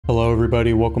Hello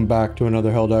everybody, welcome back to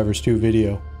another Helldivers 2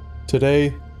 video.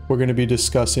 Today, we're going to be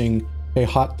discussing a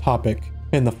hot topic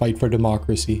in the fight for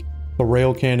democracy. The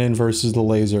rail cannon versus the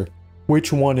laser.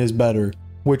 Which one is better?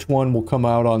 Which one will come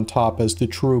out on top as the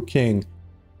true king?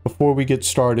 Before we get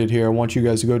started here, I want you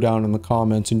guys to go down in the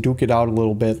comments and duke it out a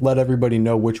little bit. Let everybody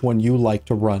know which one you like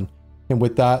to run. And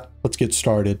with that, let's get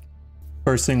started.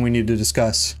 First thing we need to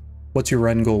discuss, what's your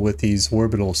end goal with these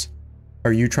orbitals?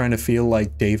 Are you trying to feel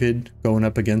like David going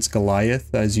up against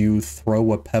Goliath as you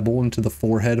throw a pebble into the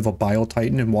forehead of a Bile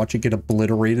Titan and watch it get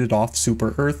obliterated off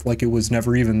Super Earth like it was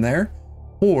never even there?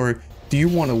 Or do you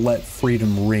want to let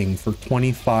freedom ring for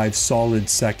 25 solid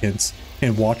seconds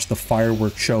and watch the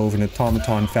fireworks show of an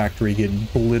automaton factory get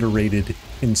obliterated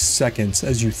in seconds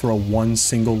as you throw one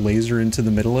single laser into the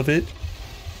middle of it?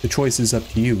 The choice is up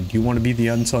to you. Do you want to be the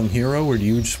unsung hero, or do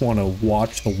you just want to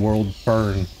watch the world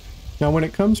burn? Now when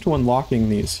it comes to unlocking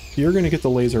these, you're going to get the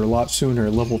laser a lot sooner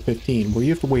at level 15, where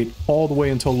you have to wait all the way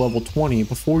until level 20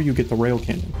 before you get the rail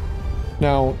cannon.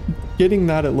 Now, getting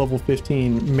that at level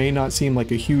 15 may not seem like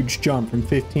a huge jump from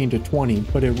 15 to 20,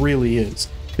 but it really is.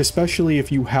 Especially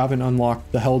if you haven't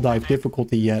unlocked the Helldive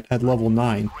difficulty yet at level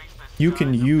 9. You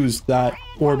can use that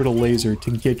orbital laser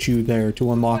to get you there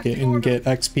to unlock it and get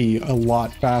XP a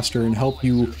lot faster and help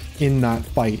you in that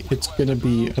fight. It's going to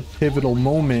be a pivotal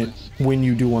moment when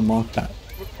you do unlock that.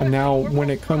 And now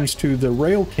when it comes to the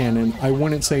rail cannon, I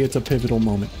wouldn't say it's a pivotal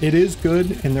moment. It is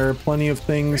good, and there are plenty of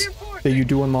things that you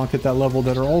do unlock at that level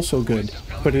that are also good,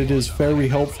 but it is very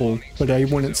helpful, but I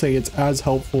wouldn't say it's as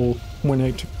helpful when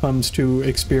it comes to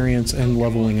experience and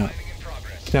leveling up.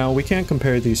 Now, we can't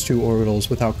compare these two orbitals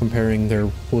without comparing their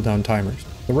cooldown timers.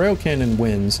 The rail cannon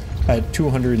wins at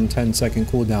 210 second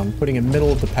cooldown, putting it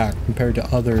middle of the pack compared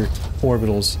to other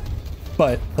orbitals.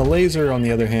 But the laser, on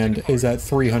the other hand, is at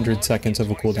 300 seconds of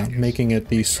a cooldown, making it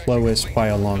the slowest by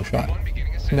a long shot.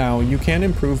 Now, you can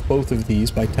improve both of these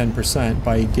by 10%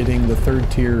 by getting the third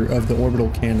tier of the orbital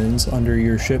cannons under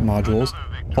your ship modules,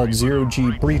 called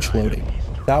 0G breach loading.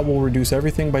 That will reduce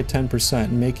everything by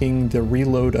 10%, making the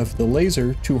reload of the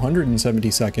laser 270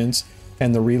 seconds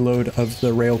and the reload of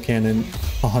the rail cannon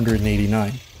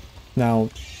 189. Now,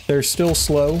 they're still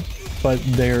slow, but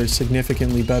they're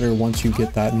significantly better once you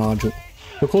get that module.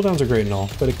 The cooldowns are great and all,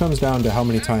 but it comes down to how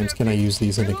many times can I use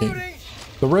these in a game.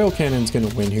 The rail cannon's going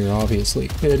to win here, obviously.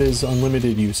 It is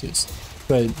unlimited uses,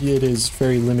 but it is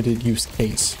very limited use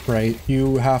case, right?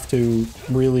 You have to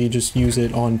really just use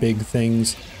it on big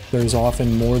things. There's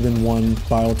often more than one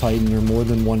Bile Titan or more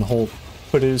than one Hulk,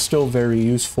 but it is still very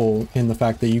useful in the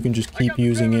fact that you can just keep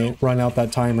using it, run out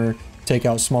that timer, take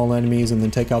out small enemies, and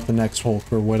then take out the next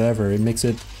Hulk or whatever. It makes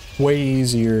it way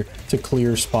easier to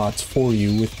clear spots for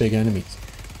you with big enemies.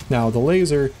 Now, the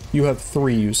laser, you have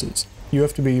three uses. You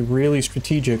have to be really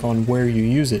strategic on where you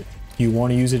use it. Do you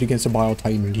want to use it against a Bile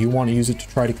Titan? Do you want to use it to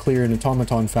try to clear an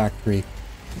automaton factory?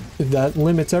 That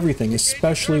limits everything,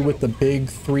 especially with the big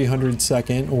 300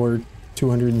 second or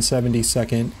 270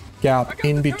 second gap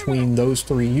in between those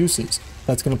three uses.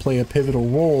 That's going to play a pivotal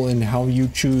role in how you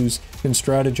choose and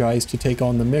strategize to take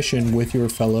on the mission with your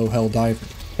fellow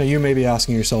Helldiver. Now you may be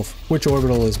asking yourself, which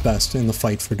orbital is best in the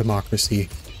fight for democracy?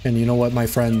 And you know what, my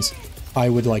friends? I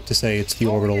would like to say it's the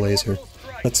orbital laser.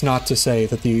 That's not to say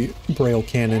that the rail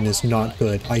cannon is not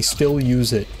good. I still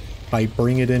use it. I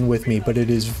bring it in with me, but it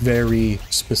is very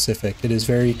specific. It is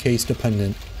very case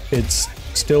dependent. It's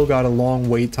still got a long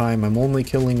wait time. I'm only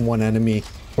killing one enemy,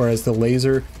 whereas the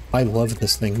laser, I love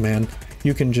this thing, man.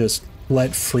 You can just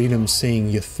let freedom sing.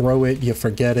 You throw it, you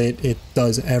forget it, it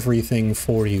does everything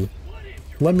for you.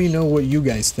 Let me know what you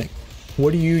guys think.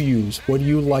 What do you use? What do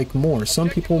you like more? Some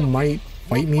people might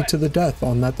fight me to the death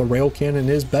on that the rail cannon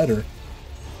is better.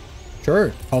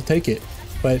 Sure, I'll take it.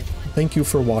 But thank you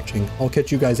for watching. I'll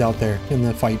catch you guys out there in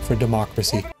the fight for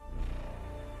democracy.